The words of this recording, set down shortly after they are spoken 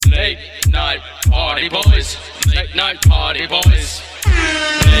Late night party boys. Late night party boys.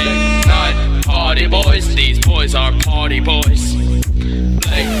 Late night party boys. These boys are party boys.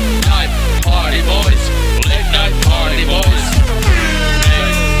 Late night party boys. Late night party boys.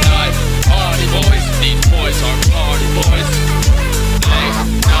 Late night party boys. These boys are party boys. Late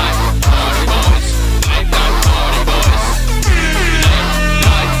night party boys. Late night party boys. Late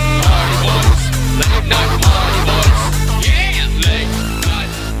night party boys. Late night party boys. Yeah. Late night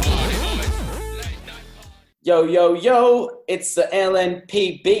party boys. Late night party. Yo, yo, yo, it's the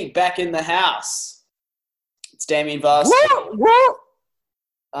LNPB back in the house. It's Damien Voss. Woo!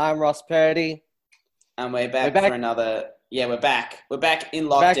 I'm Ross Purdy. And we're back for another... Yeah, we're back. We're back in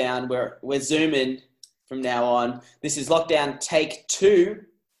lockdown. We're zooming from now on. This is lockdown take 2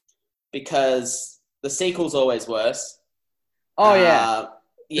 because the sequel's always worse. Oh, yeah.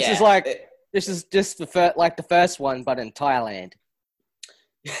 Yeah. This is just the first one, but in Thailand.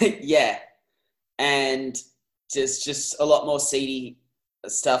 Yeah. And just a lot more seedy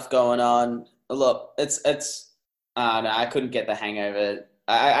stuff going on. A lot. I couldn't get the hangover.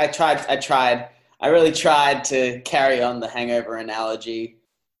 I tried. I really tried to carry on the hangover analogy,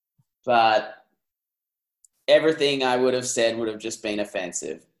 but everything I would have said would have just been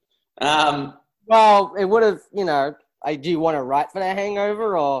offensive. Well, it would have, do you want to write for the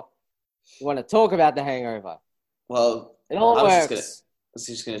hangover or you want to talk about the hangover? Well, it all works. I was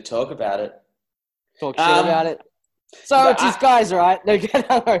just going to talk about it. Talk shit about it. So it's these guys, right? They get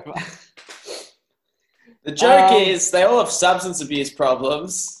hungover. The joke is they all have substance abuse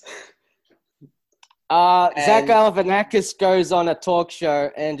problems. Zach Galifianakis goes on a talk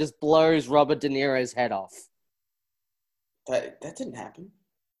show and just blows Robert De Niro's head off. That didn't happen.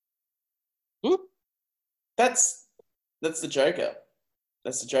 Hmm? That's the Joker.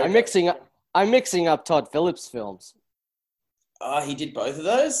 That's the Joker. I'm mixing up Todd Phillips films. Oh, he did both of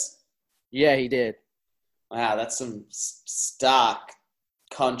those? Yeah, he did. Wow, that's some stark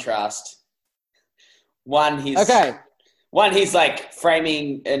contrast. One, he's like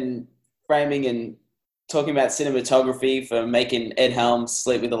framing and talking about cinematography for making Ed Helms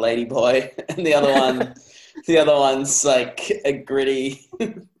sleep with a ladyboy, and the other one's like a gritty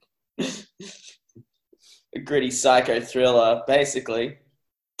psycho thriller, basically.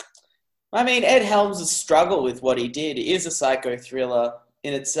 I mean, Ed Helms' struggle with what he did is a psycho thriller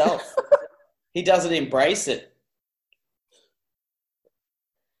in itself. He doesn't embrace it.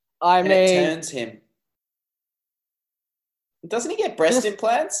 It turns him. Doesn't he get breast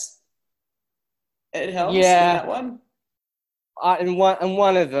implants? Ed Helms in that one? In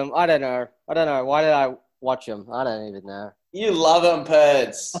one of them. I don't know. Why did I watch him? I don't even know. You love him,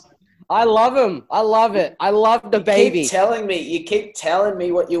 Purds. I love him. I love it. I love the baby. You keep telling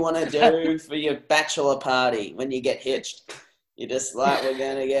me what you want to do for your bachelor party when you get hitched. You're just like, we're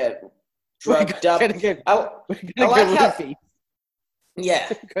going to get drugged up. We're gonna get roofied. Yeah.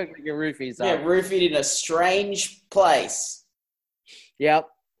 We're gonna get roofies up. Yeah, roofied in a strange place. Yep.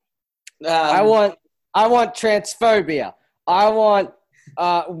 I want transphobia. I want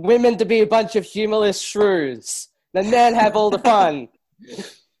women to be a bunch of humorless shrews. The men have all the fun.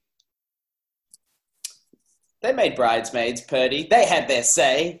 They made Bridesmaids, Purdy. They had their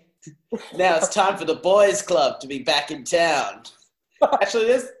say. Now it's time for the boys' club to be back in town.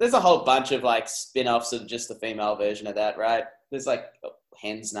 Actually, there's a whole bunch of like spin-offs of just the female version of that, right? There's like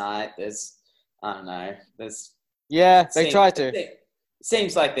Hen's Night. There's, I don't know. They try to. It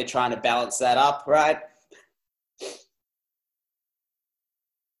seems like they're trying to balance that up, right?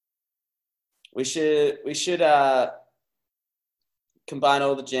 We should combine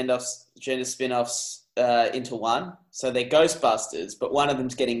all the gender spin-offs into one. So they're Ghostbusters, but one of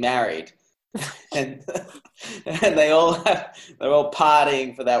them's getting married. and they're all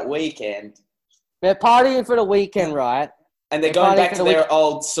partying for that weekend. They're partying for the weekend, right? And they're going back to their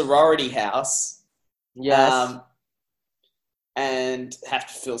old sorority house. Yes. And have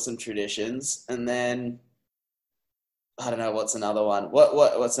to fill some traditions. And then I don't know what's another one.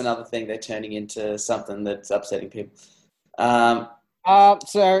 What's another thing they're turning into something that's upsetting people?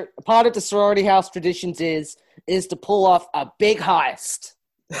 So part of the sorority house traditions is to pull off a big heist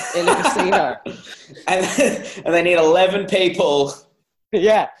in a casino. and they need 11 people.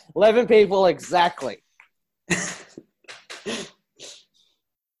 Yeah, 11 people exactly.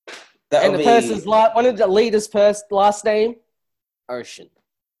 One of the leaders' last name, Ocean.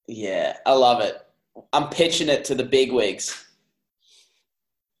 Yeah, I love it. I'm pitching it to the bigwigs.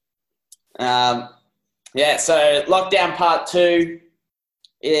 So lockdown part 2.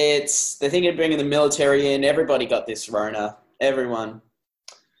 They're thinking of bringing the military in. Everybody got this Rona. Everyone's.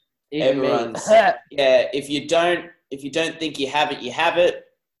 Yeah. If you don't think you have it, you have it.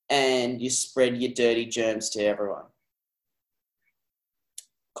 and you spread your dirty germs to everyone.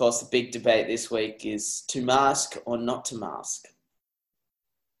 Of course, the big debate this week is to mask or not to mask.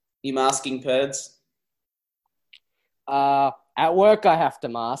 You masking, Perds? At work, I have to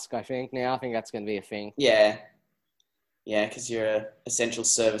mask, I think, now. I think that's going to be a thing. Yeah. Yeah, because you're an essential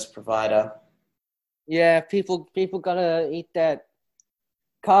service provider. Yeah, people got to eat that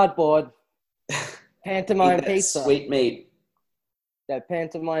cardboard pantomime Eat that pizza. Sweet meat. That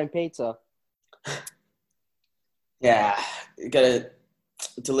pantomime pizza. Yeah, you got to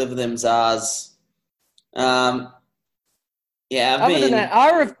deliver them czars. Yeah, Other than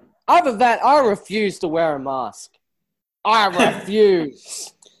that, I refuse to wear a mask. I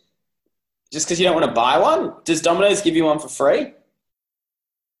refuse. Just because you don't want to buy one? Does Domino's give you one for free?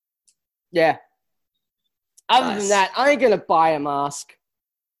 Yeah. Other than that, I ain't going to buy a mask.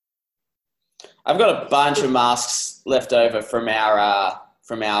 I've got a bunch of masks left over from our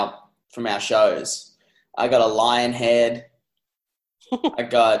shows. I got a lion head. I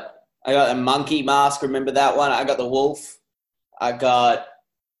got a monkey mask. Remember that one? I got the wolf. I got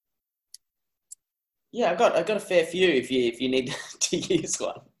a fair few if you need to use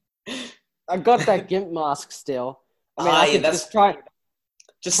one. I got that gimp mask still. I mean, I could just try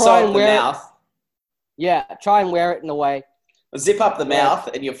sew up the mouth. Yeah, try and wear it in a way. Zip up the mouth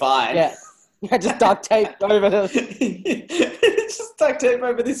and you're fine. Yeah, just duct tape over just duct tape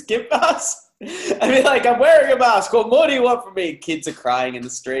over this gimp mask. I mean, like, I'm wearing a mask. What more do you want from me? Kids are crying in the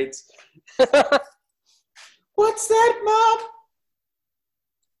streets. What's that, Mom?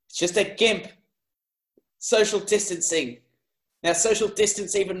 It's just a gimp. Social distancing. Now, social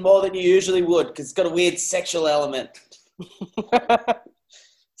distance even more than you usually would because it's got a weird sexual element.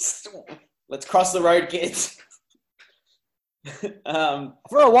 Let's cross the road, kids. For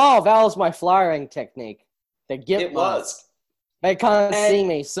a while, that was my flying technique. The gimp mask. They can't see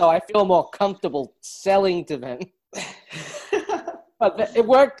me, so I feel more comfortable selling to them. But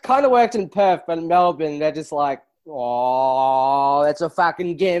it kind of worked in Perth, but in Melbourne, they're just like, oh, that's a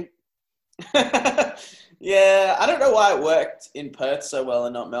fucking gimp. Yeah, I don't know why it worked in Perth so well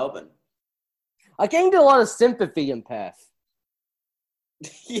and not Melbourne. I gained a lot of sympathy in Perth.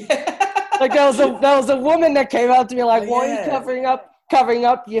 Yeah. Like there was a woman that came up to me like, why are you covering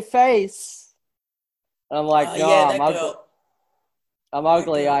up your face? And I'm like, no, I'm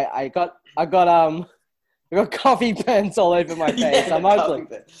ugly. I got coffee burns all over my face. I'm ugly.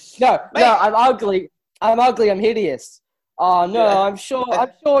 No, I'm ugly. I'm ugly. I'm hideous. Oh no, yeah. I'm sure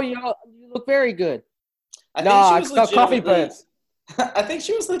you look very good. I've got coffee burns. I think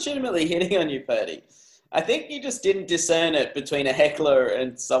she was legitimately hitting on you, Purdy. I think you just didn't discern it between a heckler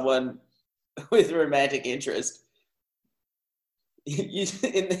and someone with romantic interest.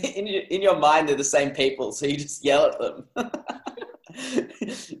 In your mind, they're the same people, so you just yell at them.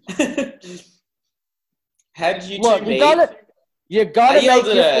 How did you two meet? You gotta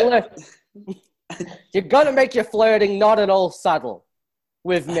make your flirting not at all subtle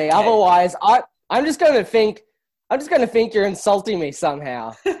with me. Okay. Otherwise, I'm just gonna think you're insulting me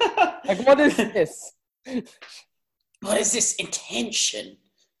somehow. Like, what is this? What is this intention?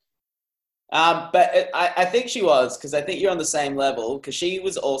 But I think she was, because I think you're on the same level, because she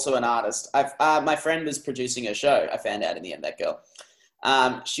was also an artist. My friend was producing a show. I found out in the end, that girl.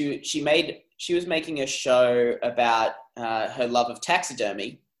 She was making a show about her love of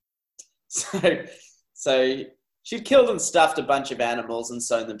taxidermy. So she'd killed and stuffed a bunch of animals and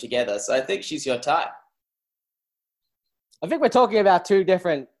sewn them together. So I think she's your type. I think we're talking about two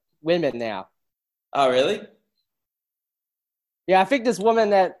different women now. Oh, really? Yeah, I think this woman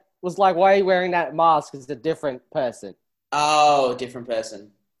that was like, why are you wearing that mask is a different person. Oh, different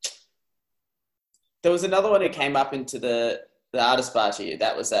person. There was another one who came up into the artist bar to you.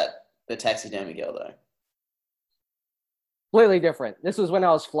 That was the taxidermy girl, though. Completely different. This was when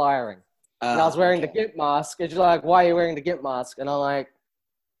I was flyering. And I was wearing the gimp mask. And she's like, why are you wearing the gimp mask? And I'm like,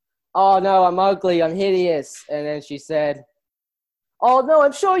 oh, no, I'm ugly. I'm hideous. And then she said, oh, no,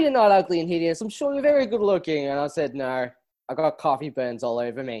 I'm sure you're not ugly and hideous. I'm sure you're very good looking. And I said, no, I got coffee burns all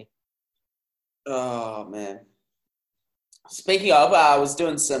over me. Oh, man. Speaking of, I was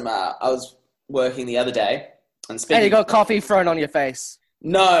doing I was working the other day. And you got coffee thrown on your face.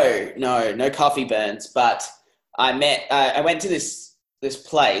 No coffee burns. But I went to this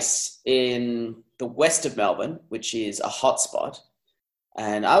place in the west of Melbourne, which is a hotspot.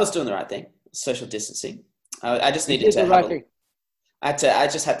 And I was doing the right thing, social distancing. I just needed to have I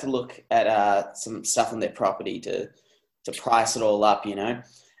just had to look at some stuff on their property to price it all up, you know.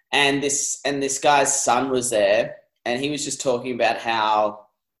 And this guy's son was there, and he was just talking about how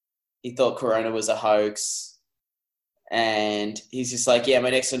he thought Corona was a hoax, And he's just like, yeah, my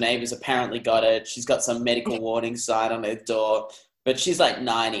next door neighbor's apparently got it. She's got some medical warning sign on her door, but she's like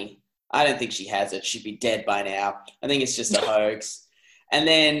 90. I don't think she has it. She'd be dead by now. I think it's just a hoax. And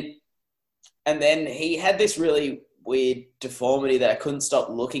then he had this really weird deformity that I couldn't stop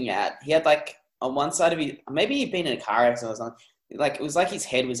looking at. He had like on one side of his, maybe he'd been in a car accident or something. Like it was like his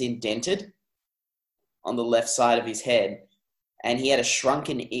head was indented on the left side of his head, and he had a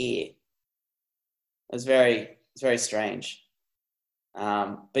shrunken ear. It was very strange.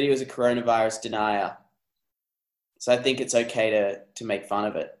 But he was a coronavirus denier. So I think it's okay to make fun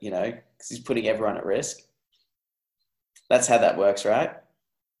of it, you know, because he's putting everyone at risk. That's how that works, right?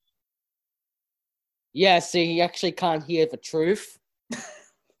 Yeah, see, he actually can't hear the truth.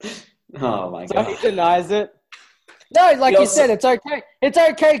 Oh, my So God. he denies it. No, like you said, it's okay. It's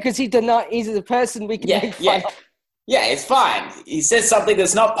okay because he's the person we can make fun of. Yeah, it's fine. He says something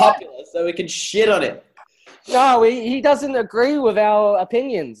that's not popular, so we can shit on him. No, he doesn't agree with our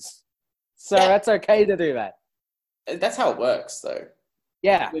opinions. So that's okay to do that. That's how it works, though.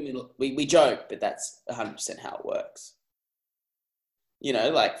 Yeah. We joke, but that's 100% how it works. You know,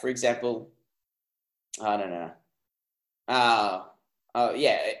 like, for example, I don't know.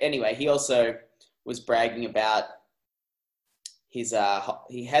 Yeah, anyway, he also was bragging about his,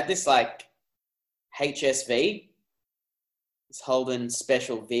 he had this, like, HSV, this Holden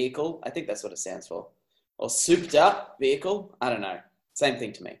Special Vehicle. I think that's what it stands for. Or souped up vehicle. I don't know. Same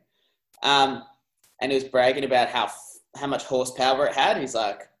thing to me. And he was bragging about how much horsepower it had. He's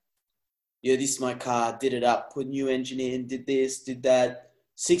like, yeah, this is my car. Did it up. Put a new engine in. Did this. Did that.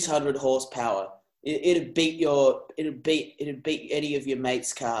 600 horsepower. It'd beat any of your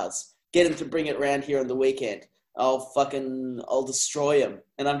mates' cars. Get him to bring it around here on the weekend. I'll destroy him.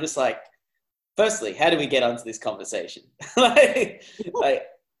 And I'm just like, firstly, how do we get onto this conversation? like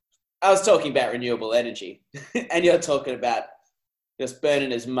I was talking about renewable energy, and you're talking about just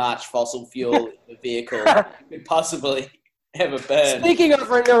burning as much fossil fuel in the vehicle as you could possibly ever burn. Speaking of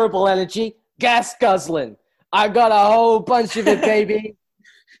renewable energy, gas guzzling. I got a whole bunch of it, baby.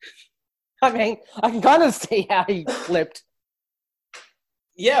 I mean, I can kind of see how he flipped.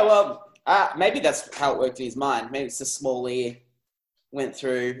 Yeah, well, maybe that's how it worked in his mind. Maybe it's a small ear went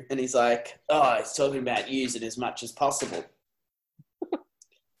through, and he's like, oh, he's talking about using as much as possible.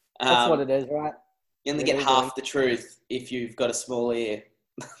 That's what it is, right? You only get half the truth if you've got a small ear.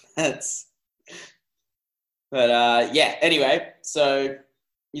 But anyway, so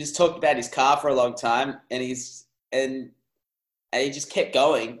you just talked about his car for a long time, and he just kept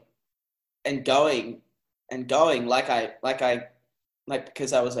going and going and going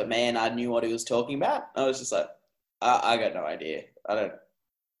because I was a man, I knew what he was talking about. I was just like, I got no idea. I don't.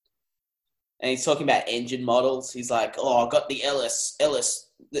 And he's talking about engine models. He's like, oh, I got the LS.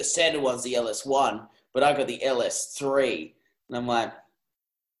 The standard one's the LS1, but I got the LS3. And I'm like,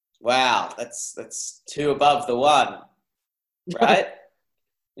 wow, that's 2 above the 1, right?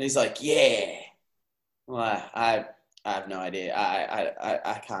 And he's like, yeah. Well, I have no idea.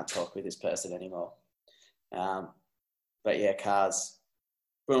 I can't talk with this person anymore. But yeah, cars.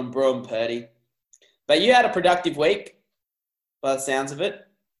 Broom, broom, Purdy. But you had a productive week, by the sounds of it.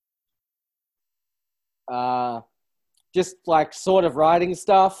 Just like sort of writing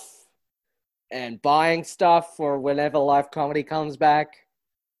stuff and buying stuff for whenever live comedy comes back.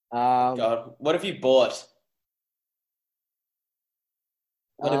 God, what have you bought?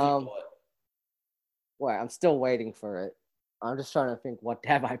 What have you bought? Wait, I'm still waiting for it. I'm just trying to think, what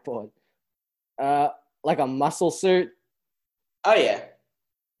have I bought? Like a muscle suit. Oh yeah,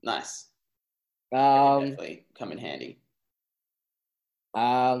 nice. Definitely come in handy.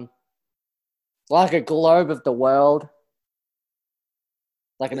 Like a globe of the world.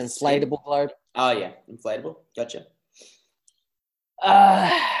 Like an inflatable globe. Oh yeah, inflatable. Gotcha.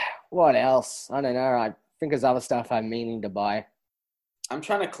 What else? I don't know. I think there's other stuff I'm meaning to buy. I'm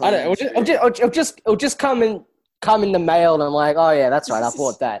trying to clean. I don't know. It'll just come in the mail, and I'm like, oh yeah, that's right, I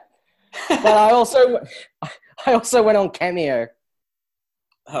bought that. But I also went on Cameo.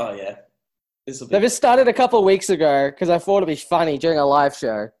 Oh yeah. They just started a couple of weeks ago because I thought it'd be funny during a live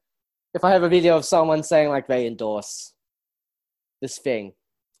show if I have a video of someone saying like they endorse this thing.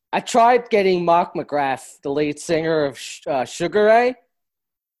 I tried getting Mark McGrath, the lead singer of Sugar Ray.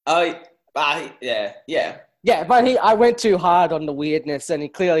 Oh, yeah. Yeah, but I went too hard on the weirdness, and he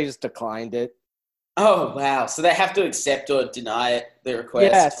clearly just declined it. Oh wow! So they have to accept or deny the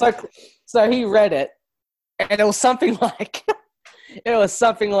request. Yeah, so he read it, and it was something like,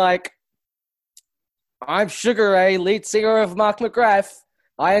 I'm Sugar Ray, lead singer of Mark McGrath.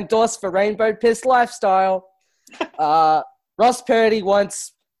 I endorse the Rainbow Piss lifestyle. Ross Purdy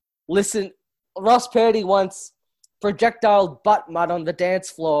once projectile butt mud on the dance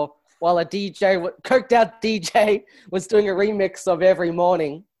floor while a coked out DJ was doing a remix of Every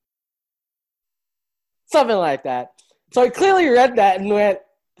Morning. Something like that. So he clearly read that and went,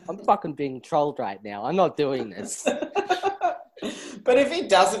 I'm fucking being trolled right now. I'm not doing this. But if he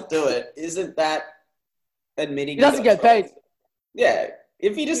doesn't do it, isn't that admitting he doesn't get paid? Yeah.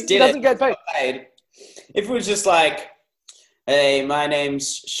 If he just did he doesn't get paid. If it was just like, hey, my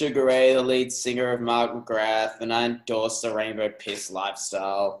name's Sugar Ray, the lead singer of Mark McGrath, and I endorse the Rainbow Piss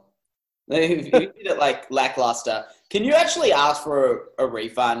lifestyle. If you did it like lackluster, can you actually ask for a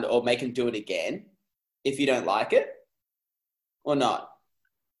refund or make him do it again if you don't like it? Or not?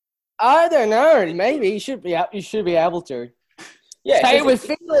 I don't know. Maybe you should be able to. Yeah. Say it with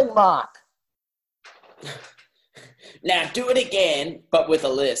feeling, Mark. Now do it again, but with a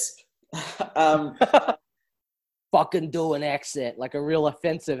lisp. Fucking do an accent, like a real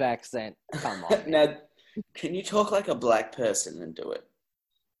offensive accent. Come on. Now, can you talk like a black person and do it?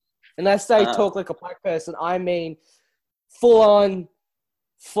 And I say talk like a black person, I mean full on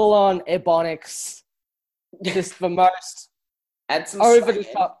ebonics. Just the most add some over the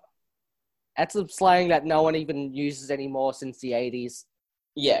top. That's some slang that no one even uses anymore since the 80s.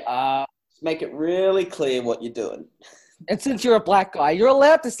 Yeah. Make it really clear what you're doing. And since you're a black guy, you're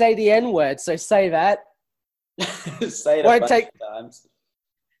allowed to say the N-word, so say that. Say it a bunch of times.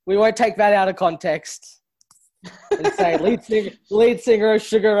 We won't take that out of context. And say lead singer of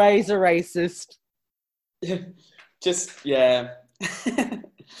Sugar Ray's a racist. Just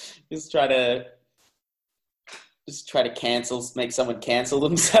try to cancel, make someone cancel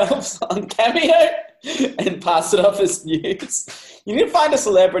themselves on Cameo and pass it off as news. You need to find a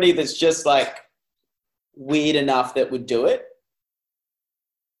celebrity that's just like weird enough that would do it.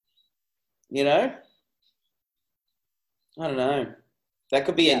 You know? I don't know. That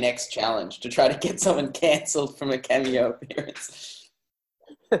could be a next challenge, to try to get someone cancelled from a Cameo appearance.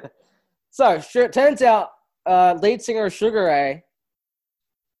 So, it turns out lead singer of Sugar Ray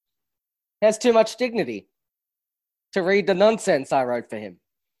has too much dignity to read the nonsense I wrote for him.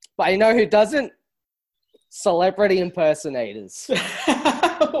 But you know who doesn't? Celebrity impersonators.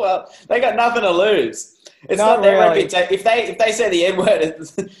 Well, they got nothing to lose. It's not their reputation. If they say the N-word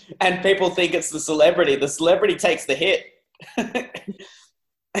and people think it's the celebrity takes the hit.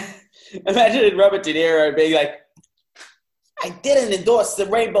 Imagine Robert De Niro being like, I didn't endorse the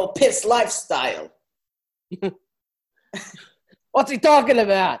Rainbow Piss lifestyle. What's he talking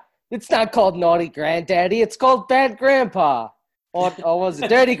about? It's not called Naughty Granddaddy. It's called Bad Grandpa. Or was it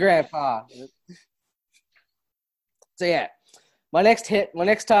Dirty Grandpa? So yeah, my next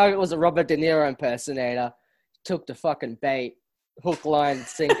target was a Robert De Niro impersonator. Took the fucking bait. Hook, line,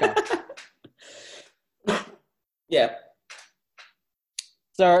 sinker. Yeah.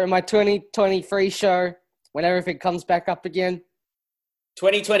 So in my 2023 show, when everything comes back up again.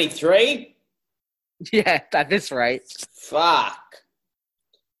 2023? Yeah, at this rate. Fuck.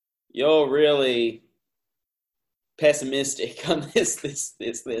 You're really pessimistic on this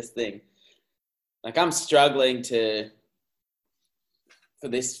thing. Like, I'm struggling for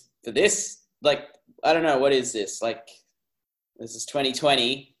this, like, I don't know, what is this? Like, this is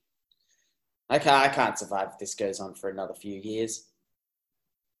 2020. I can't survive if this goes on for another few years.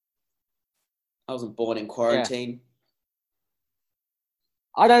 I wasn't born in quarantine.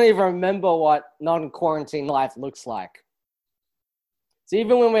 Yeah. I don't even remember what non-quarantine life looks like. So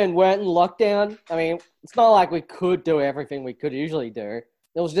even when we weren't in lockdown, I mean, it's not like we could do everything we could usually do.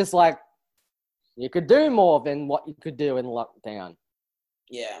 It was just like, you could do more than what you could do in lockdown.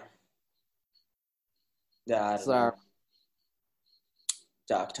 Yeah. I don't know.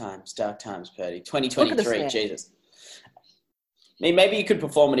 Dark times, Purdy. 2023, Jesus. I mean, maybe you could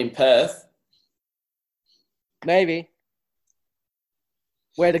perform it in Perth. Maybe.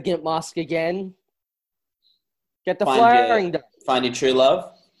 Wear the gimp mask again. Get the flaring done. Find your true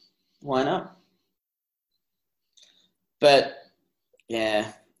love. Why not? But,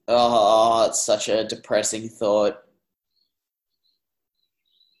 yeah. Oh, it's such a depressing thought.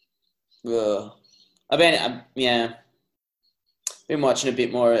 Ugh. Been watching a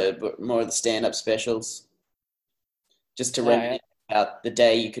bit more of the stand-up specials. Just to reminisce about the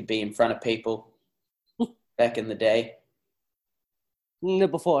day you could be in front of people back in the day. The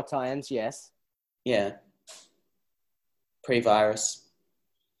before times, yes. Yeah. Pre-virus.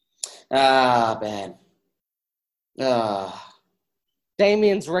 Ah, man.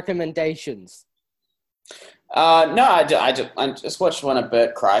 Damien's recommendations. No, I just watched one of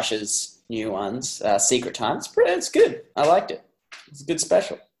Bert Kreischer's new ones, Secret Time. It's good. I liked it. It's a good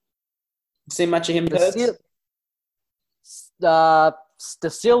special. Seen much of him, the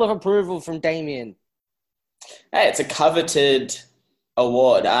seal of approval from Damien. Hey, it's a coveted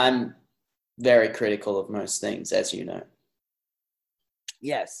award. I'm very critical of most things, as you know.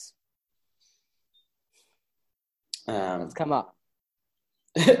 Yes. Um, It's come up.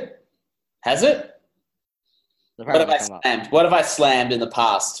 has it? What have Apparently I come up. slammed? What have I slammed in the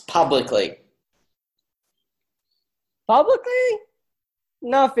past publicly? Publicly?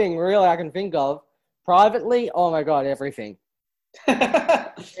 Nothing really I can think of. Privately? Oh my god, everything.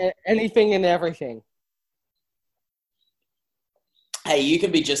 Anything and everything. Hey, you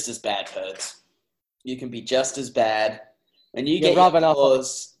can be just as bad, Birds. You can be just as bad when you You're get your rubbing off on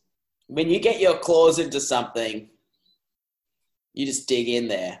claws. When you get your claws into something, you just dig in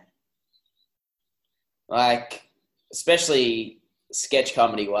there. Like, especially sketch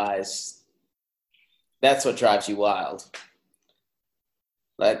comedy wise, that's what drives you wild.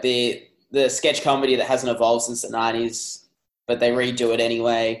 Like the sketch comedy that hasn't evolved since the 90s, but they redo it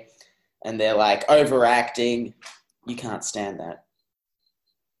anyway, and they're like overacting. You can't stand that.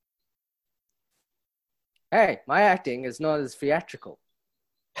 Hey, my acting is not as theatrical,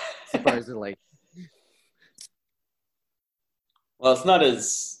 supposedly. Well, it's not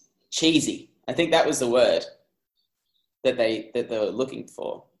as cheesy. I think that was the word that they were looking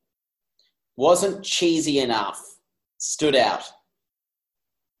for. Wasn't cheesy enough. Stood out.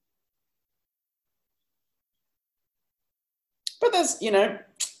 But there's,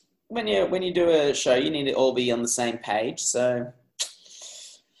 when you do a show, you need to all be on the same page. So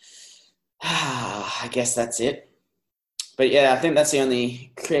I guess that's it. But yeah, I think that's the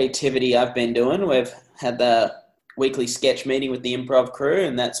only creativity I've been doing. We've had the weekly sketch meeting with the improv crew,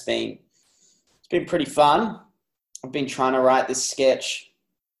 and it's been pretty fun. I've been trying to write this sketch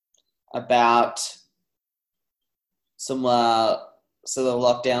about some sort of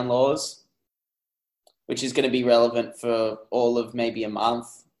lockdown laws, which is going to be relevant for all of maybe a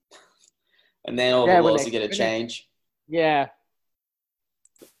month, and then all the laws are going to change. Yeah.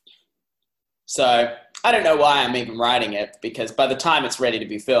 So I don't know why I'm even writing it, because by the time it's ready to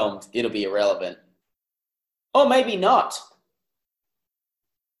be filmed, it'll be irrelevant. Or maybe not.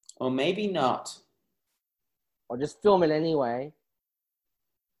 Or maybe not. Or just film it anyway.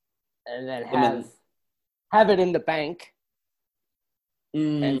 And then have it in the bank.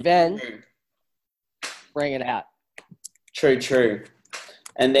 And then bring it out. True.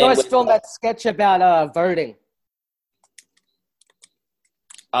 And then you always film that sketch about voting.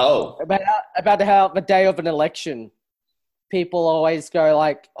 Oh. About how the day of an election, people always go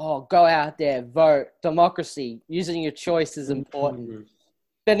like, oh, go out there, vote. Democracy, using your choice is important. Mm-hmm.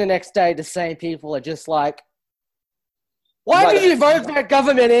 Then the next day, the same people are just like, why did you vote that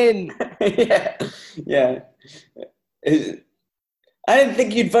government in? Yeah. I didn't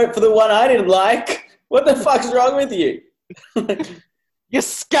think you'd vote for the one I didn't like. What the fuck's wrong with you? You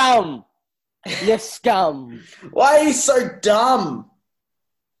scum. You scum. Why are you so dumb?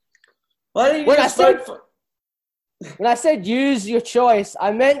 Why didn't you vote for... When I said use your choice,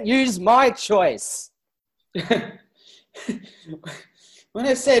 I meant use my choice. When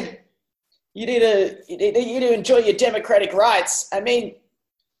I said you need to enjoy your democratic rights, I mean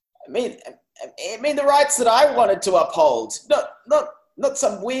the rights that I wanted to uphold, not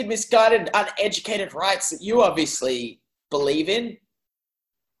some weird, misguided, uneducated rights that you obviously believe in.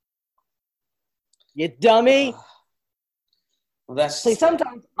 You dummy. Well, that's... See,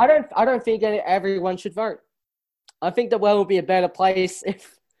 sometimes I don't think everyone should vote. I think the world would be a better place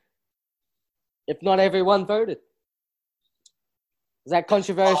if not everyone voted. Is that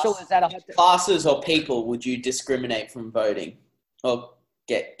controversial? Is that classes or people would you discriminate from voting or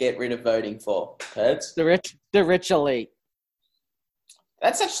get rid of voting for? Herds? The rich elite.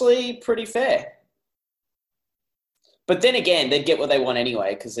 That's actually pretty fair. But then again, they'd get what they want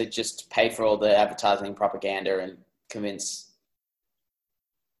anyway, because they'd just pay for all the advertising and propaganda and convince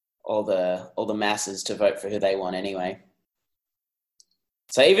all the masses to vote for who they want anyway.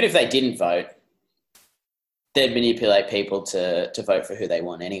 So even if they didn't vote, they'd manipulate people to vote for who they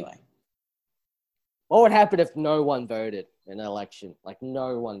want anyway. What would happen if no one voted in an election? Like,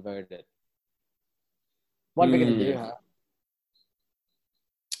 no one voted. What are we going to do,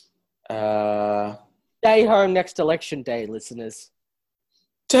 huh? Stay home next election day, listeners.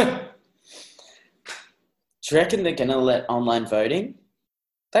 Do you reckon they're going to let online voting?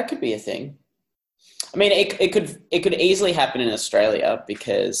 That could be a thing. I mean, it could easily happen in Australia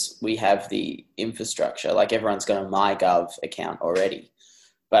because we have the infrastructure. Like, everyone's got a MyGov account already.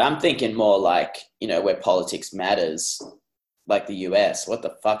 But I'm thinking more like, where politics matters, like the US. What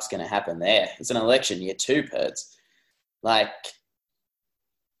the fuck's going to happen there? It's an election year 2, Perds. Like...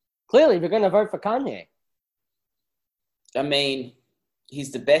 Clearly, we're going to vote for Kanye. I mean,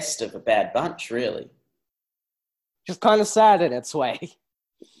 he's the best of a bad bunch, really. Just kind of sad in its way.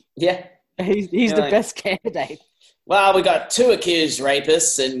 Yeah. He's the best candidate. Well, we got 2 accused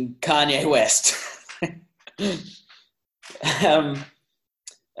rapists and Kanye West. Well,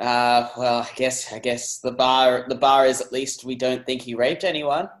 I guess the bar is at least we don't think he raped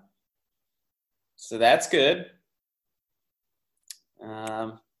anyone, so that's good.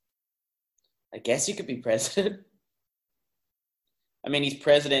 I guess he could be president. I mean, his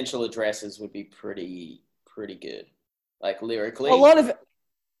presidential addresses would be pretty good, like lyrically. A lot of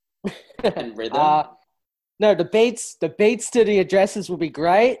and rhythm. No, debates to the addresses would be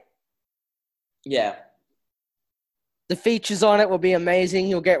great. Yeah. The features on it will be amazing.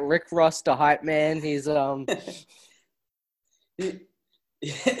 You'll get Rick Ross, the hype man. He's Can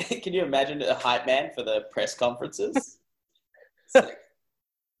you imagine a hype man for the press conferences? Like,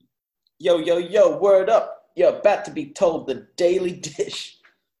 yo, word up. You're about to be told the daily dish.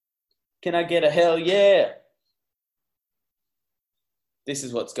 Can I get a hell yeah? This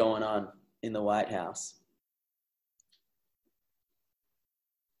is what's going on in the White House.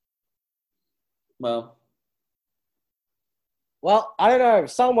 Well, I don't know.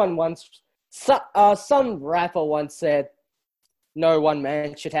 Some rapper once said, "No one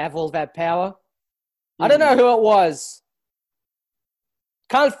man should have all that power." I don't know who it was.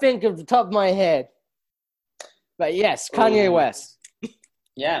 Can't think of the top of my head. But yes, Kanye West.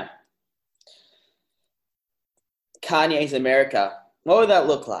 Yeah. Kanye's America. What would that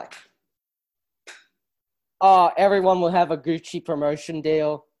look like? Everyone will have a Gucci promotion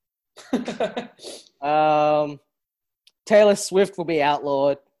deal. Taylor Swift will be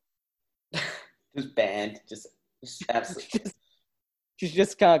outlawed. Just banned. Just absolutely. She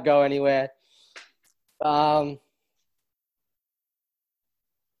just can't go anywhere. Imagine.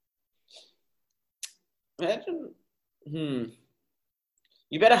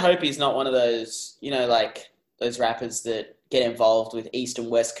 You better hope he's not one of those, like those rappers that get involved with East and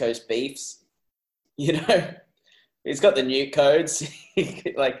West Coast beefs. He's got the nuke codes.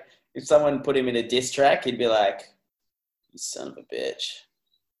 Like, if someone put him in a diss track, he'd be like, "You son of a bitch.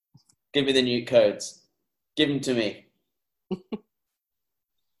 Give me the nuke codes. Give them to me.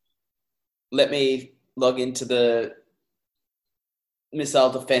 Let me log into the missile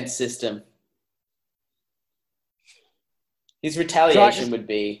defense system." His retaliation would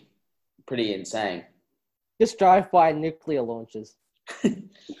be pretty insane. Just drive-by nuclear launches.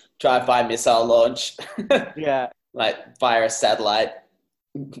 Drive-by missile launch. Yeah. Like via a satellite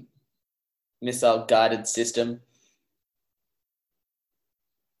missile guided system.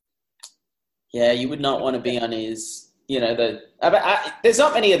 Yeah, you would not want to be on his, there's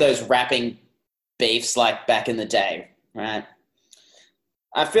not many of those rapping beefs like back in the day, right?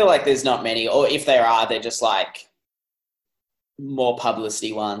 I feel like there's not many, or if there are, they're just like more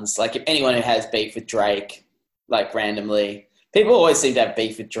publicity ones. Like if anyone who has beef with Drake, like randomly, people always seem to have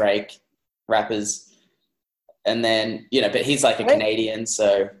beef with Drake, rappers. And then, but he's like a Canadian,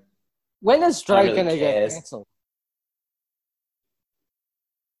 so. When is Drake going to get cancelled?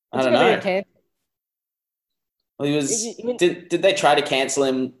 I don't know. Well, he was. Did they try to cancel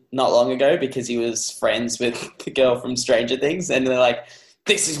him not long ago because he was friends with the girl from Stranger Things? And they're like,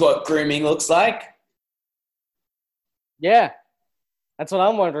 "This is what grooming looks like." Yeah, that's what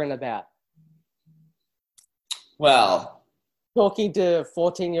I'm wondering about. Well, talking to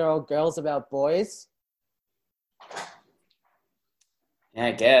 14-year-old girls about boys. Yeah,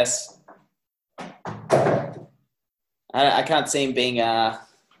 I guess. I can't see him being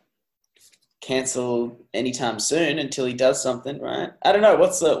cancelled anytime soon until he does something, right? I don't know.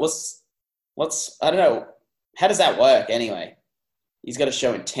 I don't know. How does that work anyway? He's got to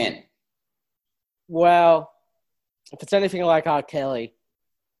show intent. Well, if it's anything like R. Kelly,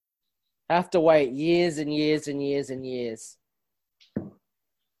 I have to wait years and years and years and years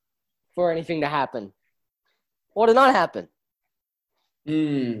for anything to happen or to not happen.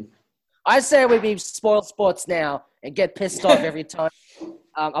 I say we be spoiled sports now and get pissed off every time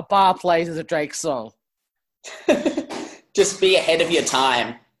a bar plays as a Drake song. Just be ahead of your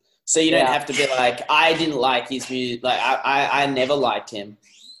time, so you don't have to be like, I didn't like his music. Like I never liked him.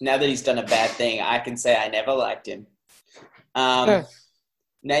 Now that he's done a bad thing, I can say I never liked him. Now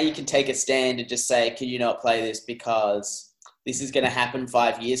you can take a stand and just say, can you not play this because this is going to happen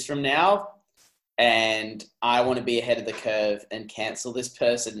 5 years from now, and I want to be ahead of the curve and cancel this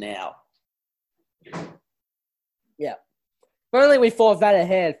person now. Yeah. If only we thought that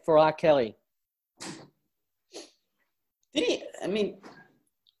ahead for R. Kelly. Did he? I mean,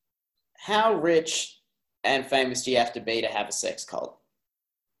 how rich and famous do you have to be to have a sex cult?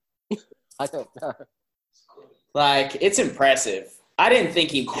 I don't know. Like, it's impressive. I didn't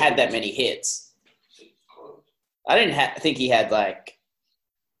think he had that many hits. I didn't think he had like.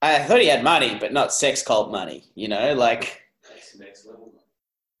 I thought he had money, but not sex cult money. You know, like That's the next level.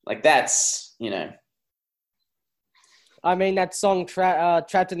 like that's I mean, that song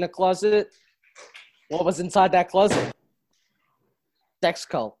 "Trapped in the Closet." What was inside that closet? Sex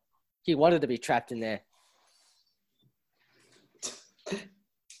cult. He wanted to be trapped in there.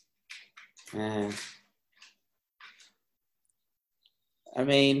 I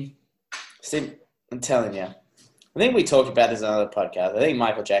mean, see, I'm telling you. I think we talked about this on another podcast. I think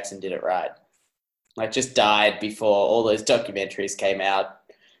Michael Jackson did it right. Like, just died before all those documentaries came out.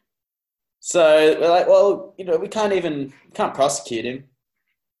 So we're like, well, you know, we can't prosecute him.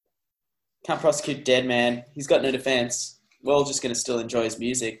 Can't prosecute dead man. He's got no defense. We're all just going to still enjoy his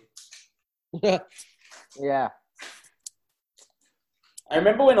music. Yeah. I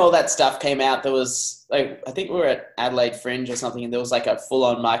remember when all that stuff came out, there was, like, I think we were at Adelaide Fringe or something, and there was, like, a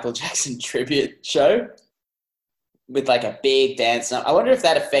full-on Michael Jackson tribute show with, like, a big dance. I wonder if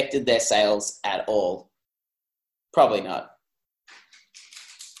that affected their sales at all. Probably not.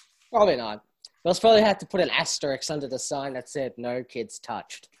 Probably not. They'll probably have to put an asterisk under the sign that said, "No kids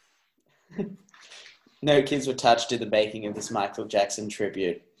touched." No kids were touched in the making of this Michael Jackson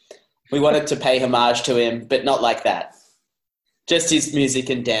tribute. We wanted to pay homage to him, but not like that. Just his music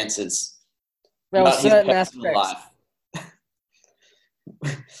and dances. There were certain aspects.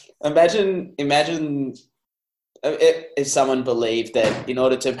 Imagine if someone believed that in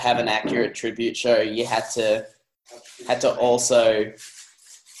order to have an accurate tribute show, you had to also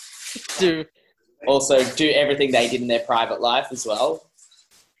do everything they did in their private life as well.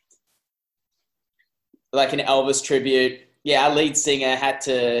 Like an Elvis tribute, our lead singer had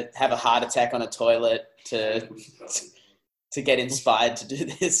to have a heart attack on a toilet to get inspired to do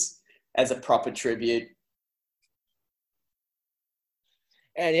this as a proper tribute.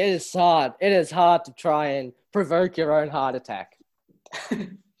 And it is hard. It is hard to try and provoke your own heart attack.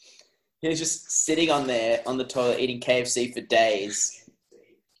 He's just sitting on the toilet eating KFC for days.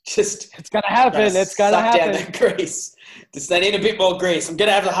 Just it's gonna happen. It's gonna happen. Down that grease. Just they need a bit more grease. I'm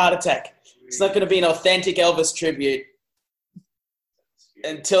gonna have a heart attack. It's not gonna be an authentic Elvis tribute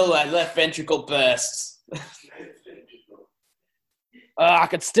until my left ventricle bursts. I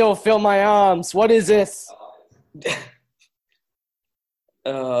could still feel my arms. What is this?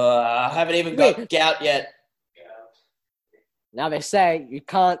 I haven't even got gout yet. Now they say you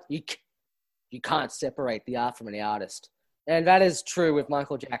can't separate the art from the artist. And that is true with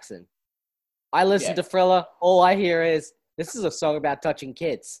Michael Jackson. I listen to Thriller. All I hear is, this is a song about touching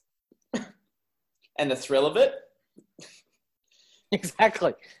kids. And the thrill of it?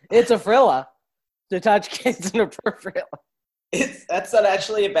 Exactly. It's a thriller to touch kids inappropriately. That's not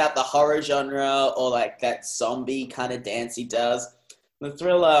actually about the horror genre or like that zombie kind of dance he does. The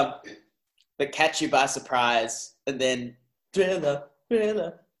thriller that catch you by surprise, and then thriller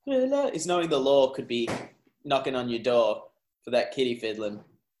is knowing the law could be knocking on your door for that kitty fiddling.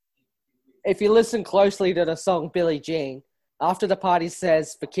 If you listen closely to the song Billie Jean, after the party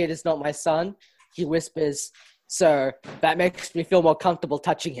says, "The kid is not my son," he whispers, "So that makes me feel more comfortable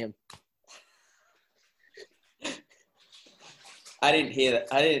touching him." I didn't hear that.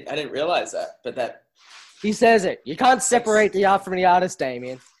 I didn't realize that, but that he says it. You can't separate the art from the artist,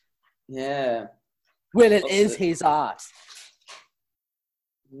 Damien. Yeah. When it is his art.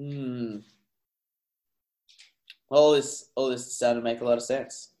 All this is starting to make a lot of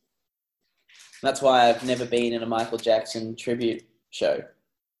sense. That's why I've never been in a Michael Jackson tribute show.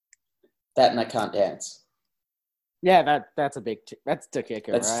 That and I can't dance. Yeah, that's a big. That's the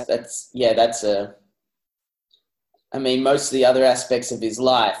kicker, right? I mean, most of the other aspects of his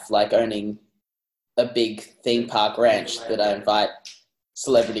life, like owning a big theme park ranch that I invite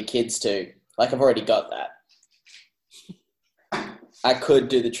celebrity kids to, like I've already got that. I could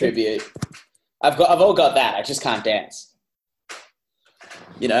do the tribute. I've all got that. I just can't dance.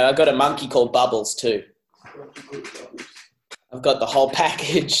 You know, I've got a monkey called Bubbles too. I've got the whole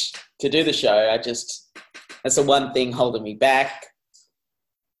package to do the show. That's the one thing holding me back.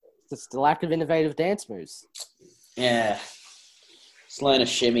 It's the lack of innovative dance moves. Yeah. Just learn a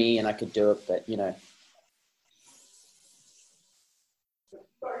shimmy and I could do it, but you know.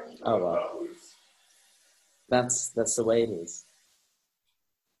 Oh well. That's the way it is.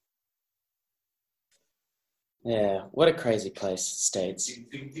 Yeah, what a crazy place, States.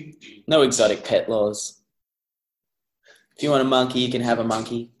 No exotic pet laws. If you want a monkey, you can have a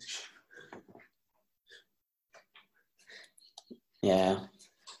monkey. Yeah.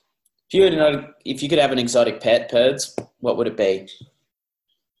 If you could have an exotic pet, Perds, what would it be?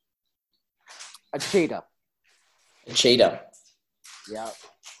 A cheetah. A cheetah. Yeah.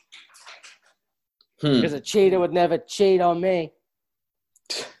 Because a cheetah would never cheat on me.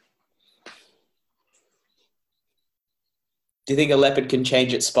 Do you think a leopard can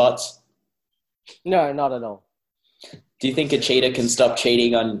change its spots? No, not at all. Do you think a cheetah can stop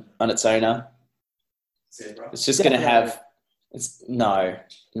cheating on its owner? It's just going to have... Nah.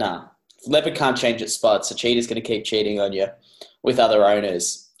 Leopard can't change its spots. A cheetah's going to keep cheating on you with other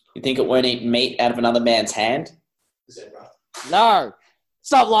owners. You think it won't eat meat out of another man's hand? No.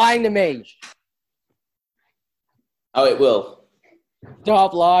 Stop lying to me. Oh, it will.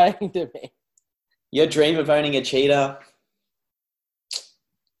 Stop lying to me. Your dream of owning a cheetah,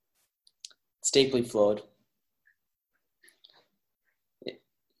 it's deeply flawed.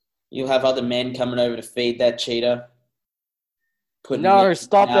 You'll have other men coming over to feed that cheetah. No,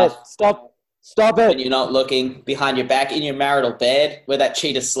 stop it. Stop it. When you're not looking behind your back in your marital bed where that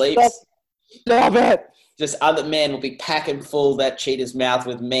cheetah sleeps. Stop it. Just other men will be packing full that cheetah's mouth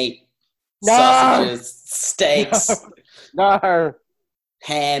with meat, No. sausages, steaks, No.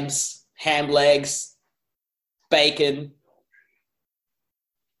 hams, ham legs, bacon.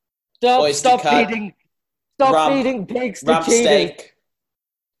 Stop feeding pigs to rump cheating. steak,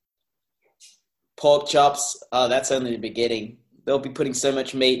 pork chops. Oh, that's only the beginning. They'll be putting so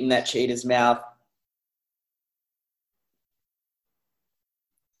much meat in that cheetah's mouth.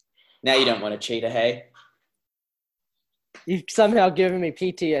 Now you don't want a cheetah, hey? You've somehow given me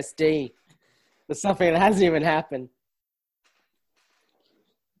PTSD for something that hasn't even happened.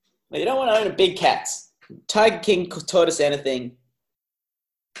 Well, you don't want to own a big cat. Tiger King taught us anything.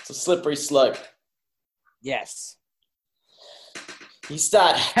 It's a slippery slope. Yes. You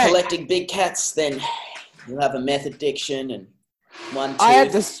start collecting big cats, then you'll have a meth addiction and one tooth. I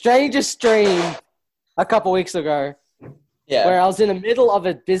had the strangest dream a couple weeks ago where I was in the middle of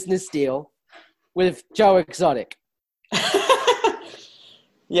a business deal with Joe Exotic.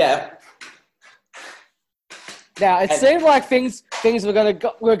 Yeah. Now, it seemed like things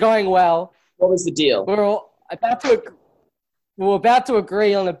were going well. What was the deal? We were about to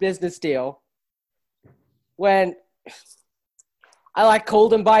agree on a business deal when I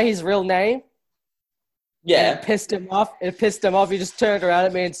called him by his real name. Yeah. And it pissed him off. He just turned around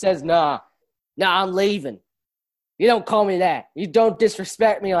at me and says, Nah, I'm leaving. You don't call me that. You don't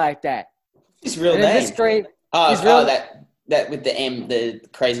disrespect me like that. His real and name? This dream, that with the M, the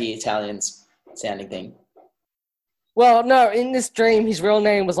crazy Italians sounding thing. Well, no, in this dream, his real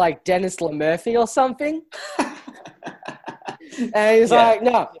name was like Dennis LaMurphy or something. And he's like,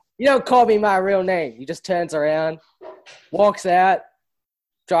 no, you don't call me my real name. He just turns around, walks out,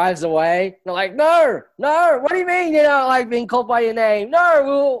 drives away. And I'm like, no, what do you mean you don't like being called by your name? No,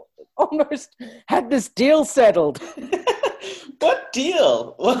 we'll almost had this deal settled. What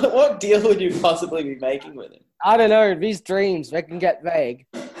deal? What deal would you possibly be making with him? I don't know. These dreams, they can get vague.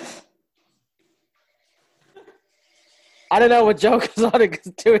 I don't know what Joe Exotic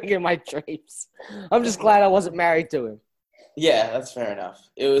is doing in my dreams. I'm just glad I wasn't married to him. Yeah, that's fair enough.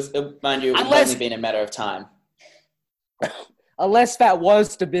 Mind you, it would only been a matter of time. Unless that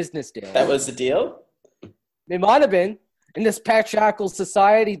was the business deal. That was the deal? It might have been. In this patriarchal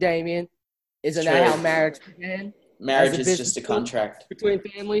society, Damien, isn't that how marriage began? Marriage is just a contract. Between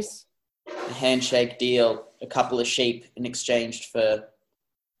families? A handshake deal, a couple of sheep in exchange for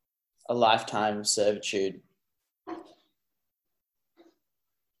a lifetime of servitude.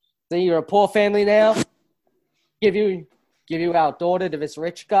 So you're a poor family now? Give you our daughter to this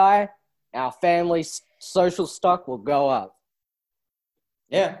rich guy, our family's social stock will go up.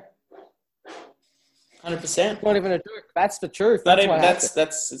 Yeah. 100%. Not even a joke. That's the truth.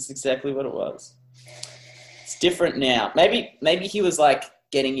 That's exactly what it was. It's different now. Maybe he was like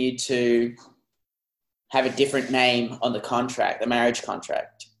getting you to have a different name on the contract, the marriage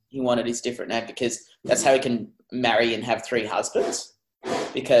contract. He wanted his different name because that's how he can marry and have 3 husbands.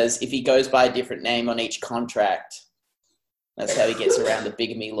 Because if he goes by a different name on each contract, that's how he gets around the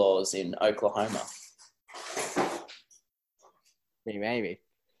bigamy laws in Oklahoma. Maybe.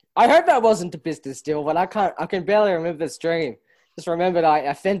 I hope that wasn't a business deal, but I can barely remember this dream. Just remembered I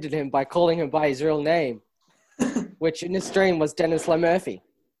offended him by calling him by his real name, which in this dream was Dennis LaMurphy.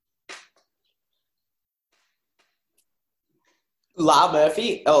 La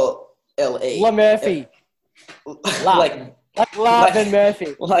Murphy? Oh, L-E. LaMurphy. Like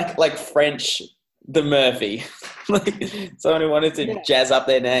Murphy. Like French, the Murphy. Like someone who wanted to jazz up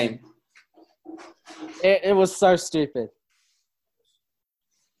their name. It was so stupid.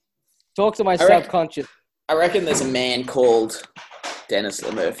 Talk to my subconscious. I reckon there's a man called Dennis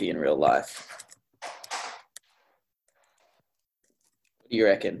LaMurphy in real life. What do you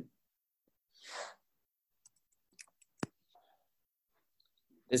reckon?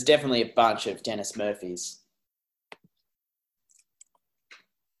 There's definitely a bunch of Dennis Murphys.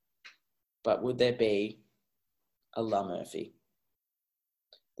 But would there be a La Murphy?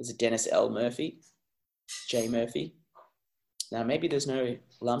 There's a Dennis L. Murphy, J. Murphy. Now, maybe there's no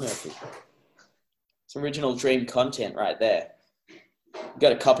La Murphy. It's original dream content right there. You've got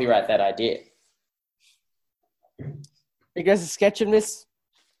to copyright that idea. You guys are sketching this?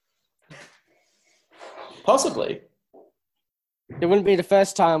 Possibly. It wouldn't be the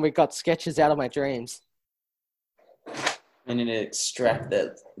first time we got sketches out of my dreams. I need to extract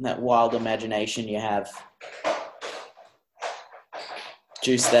that wild imagination you have.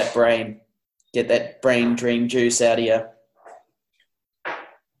 Juice that brain. Get that brain dream juice out of you.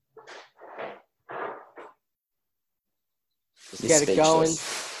 Just get it going.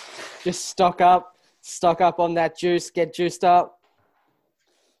 Just stock up on that juice, get juiced up.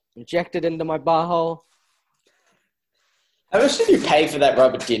 Inject it into my bar hole. How much did you pay for that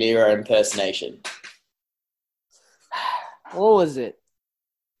Robert De Niro impersonation? What was it?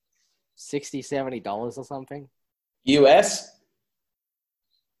 $60, $70 or something? US?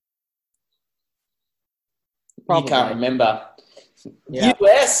 Probably. You can't remember. Yeah.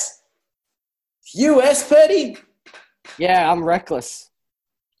 US, Petty? Yeah, I'm reckless.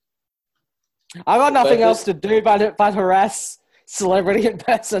 I got nothing else to do but harass celebrity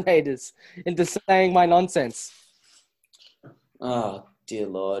impersonators into saying my nonsense. Oh, dear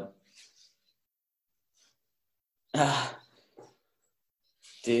Lord.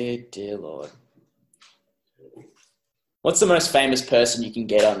 Dear Lord. What's the most famous person you can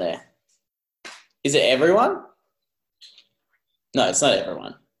get on there? Is it everyone? No, it's not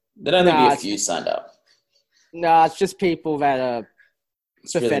everyone. There'd only be a few signed up. No, it's just people that are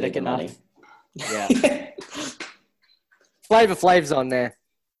It's pathetic really enough. money. Yeah. Flavor Flav's on there.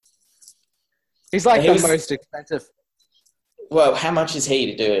 He's like the most expensive. Well, how much is he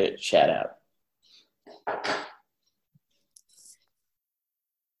to do a shout out?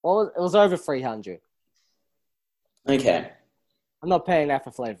 Well, it was over 300. Okay. I'm not paying that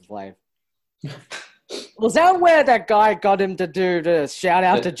for Flavor Flav. Was that where that guy got him to do the shout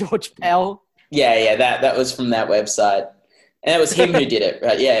out to George Pell? Yeah, that was from that website. And it was him who did it,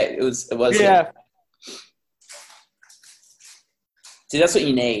 right? Yeah, it was Yeah. him. See, that's what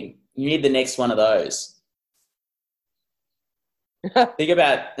you need. You need the next one of those. Think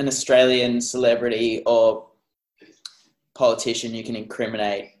about an Australian celebrity or politician you can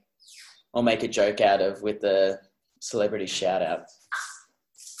incriminate or make a joke out of with the celebrity shout out.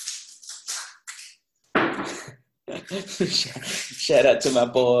 Shout out to my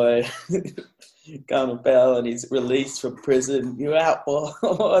boy Garner Bell, and he's released from prison. You out, boy?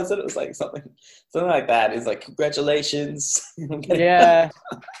 What was it? It was like something like that. It's like, congratulations. Yeah.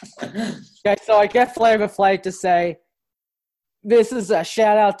 Okay, so I get Flavor Flav to say, this is a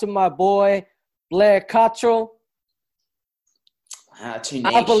shout out to my boy Blair Cottrell. Too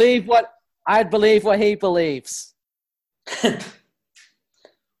niche. I believe what he believes.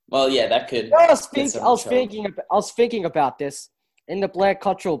 Well, yeah, that could. I was thinking about this in the Blair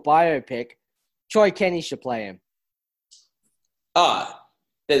Cottrell biopic. Troy Kenny should play him.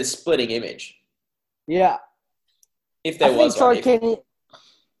 There's a splitting image. Yeah. If there was one.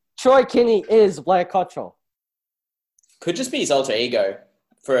 Troy Kenny is Blair Cottrell. Could just be his alter ego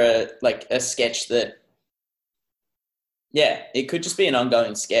for a sketch that. Yeah, it could just be an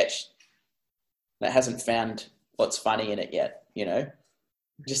ongoing sketch that hasn't found what's funny in it yet, you know?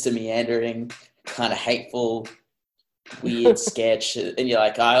 Just a meandering, kind of hateful, weird sketch. And you're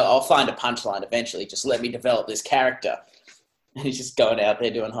like, I'll find a punchline eventually. Just let me develop this character. And he's just going out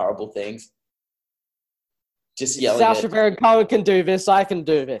there doing horrible things. Just yelling Sacha Baron Cohen can do this. I can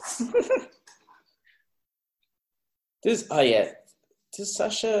do this. Does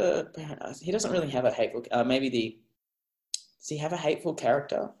Sacha Baron... He doesn't really have a hateful... Does he have a hateful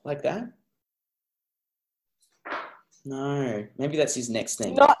character like that? No. Maybe that's his next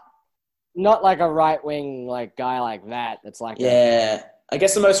thing. Not like a right-wing guy like that. That's like I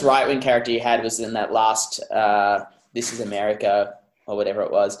guess the most right-wing character he had was in that last This Is America or whatever it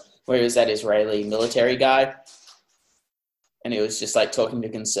was, where he was that Israeli military guy. And he was just talking to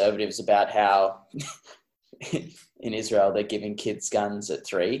conservatives about how in Israel they're giving kids guns at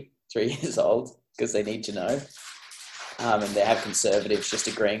 3 years old because they need to know. And they have conservatives just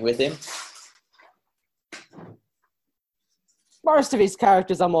agreeing with him. Most of his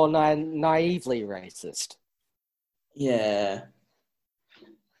characters are more naively racist. Yeah.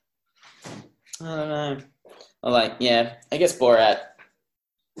 I don't know. I guess Borat.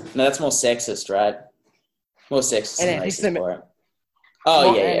 No, that's more sexist, right? More sexist than racist, Borat.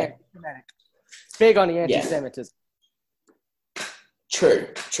 Oh, yeah. Big on the anti-Semitism. True.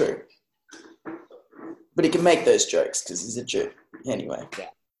 But he can make those jokes because he's a Jew. Anyway. Yeah.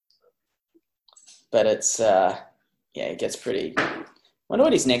 But it's, it gets pretty... I wonder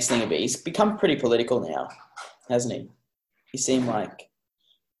what his next thing will be. He's become pretty political now, hasn't he? He seemed like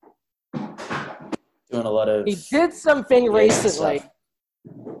doing a lot of... He did something recently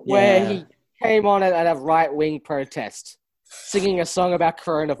where he came on at a right-wing protest, singing a song about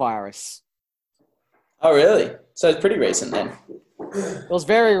coronavirus. Oh, really? So it's pretty recent then. It was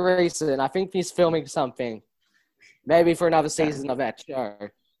very recent. I think he's filming something. Maybe for another season of that show.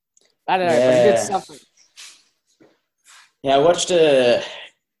 I don't know, but he did something. Yeah, I watched a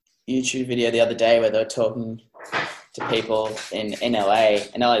YouTube video the other day where they were talking to people in LA.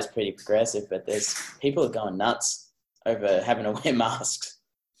 And LA is pretty progressive, but there's people are going nuts over having to wear masks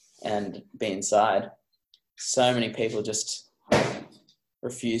and be inside. So many people just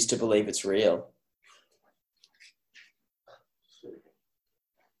refuse to believe it's real.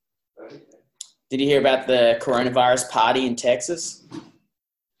 Did you hear about the coronavirus party in Texas?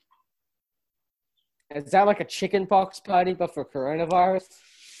 Is that like a chicken pox party, but for coronavirus?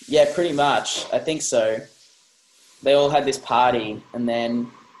 Yeah, pretty much. I think so. They all had this party, and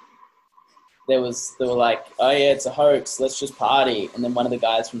then they were like, oh yeah, it's a hoax, let's just party. And then one of the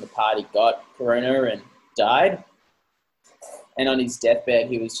guys from the party got corona and died. And on his deathbed,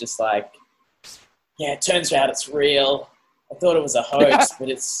 he was just like, yeah, it turns out it's real. I thought it was a hoax, but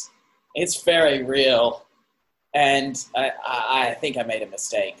it's very real. And I think I made a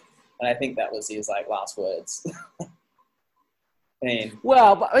mistake. And I think that was his last words.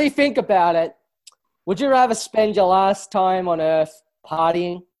 Well, but when you think about it, would you rather spend your last time on Earth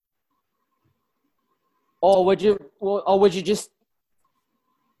partying, or would you just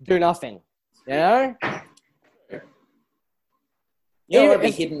do nothing? You know, you want to be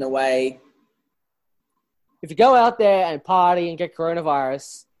hidden away. If you go out there and party and get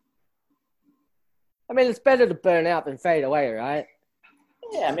coronavirus, I mean, it's better to burn out than fade away, right?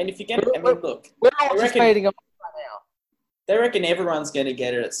 Yeah, I mean, if you get it, I mean, look. We're all just fading away right now. They reckon everyone's going to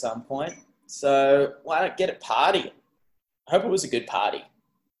get it at some point. So why not get it partying? I hope it was a good party.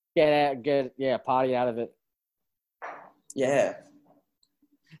 Party out of it. Yeah.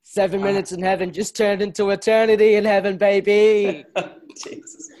 7 minutes in heaven just turned into eternity in heaven, baby.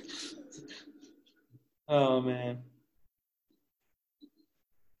 Jesus. Oh, man.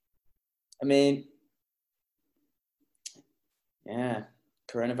 I mean, yeah,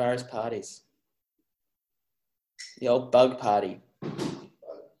 coronavirus parties. The old bug party.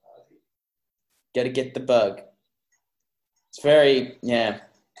 Got to get the bug. It's very, yeah.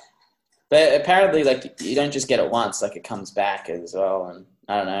 But apparently, you don't just get it once. It comes back as well. And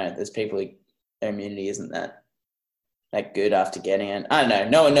I don't know. There's people who their immunity isn't that good after getting it. I don't know.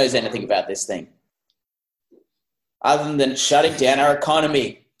 No one knows anything about this thing. Other than shutting down our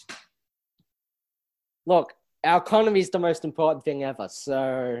economy. Look, our economy is the most important thing ever.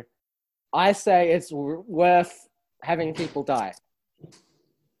 So I say it's worth having people die.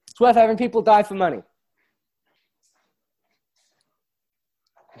 It's worth having people die for money.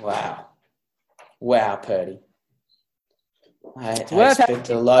 Wow, Purdy. I expect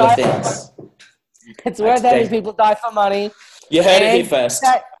a lot of things. It's worth having people die for money. You heard it here first.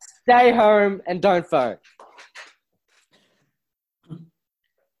 Stay home and don't vote.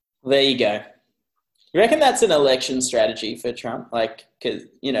 There you go. You reckon that's an election strategy for Trump? Because,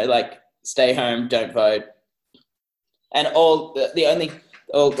 stay home, don't vote. And or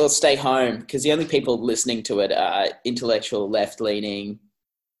stay home, because the only people listening to it are intellectual, left-leaning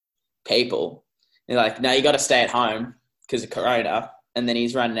people. They're like, no, you got to stay at home because of Corona. And then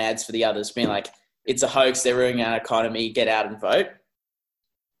he's running ads for the others, being like, it's a hoax, they're ruining our economy, get out and vote.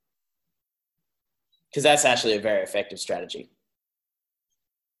 Because that's actually a very effective strategy.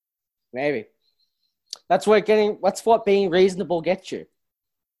 Maybe. That's what being reasonable gets you.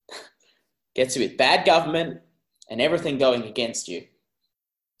 Gets you with bad government and everything going against you.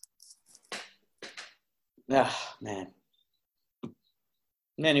 Ah, man.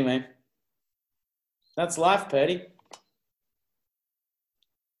 Anyway, that's life, Purdy.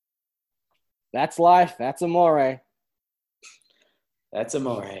 That's life. That's amore. That's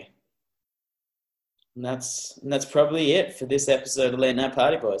amore. And that's probably it for this episode of Late Night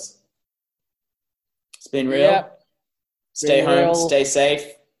Party Boys. It's been real. Yep. Stay home, stay safe.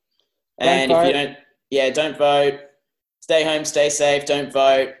 And if you don't vote. Stay home, stay safe, don't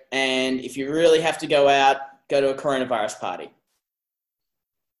vote. And if you really have to go out, go to a coronavirus party.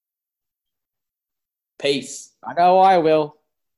 Peace. I know I will.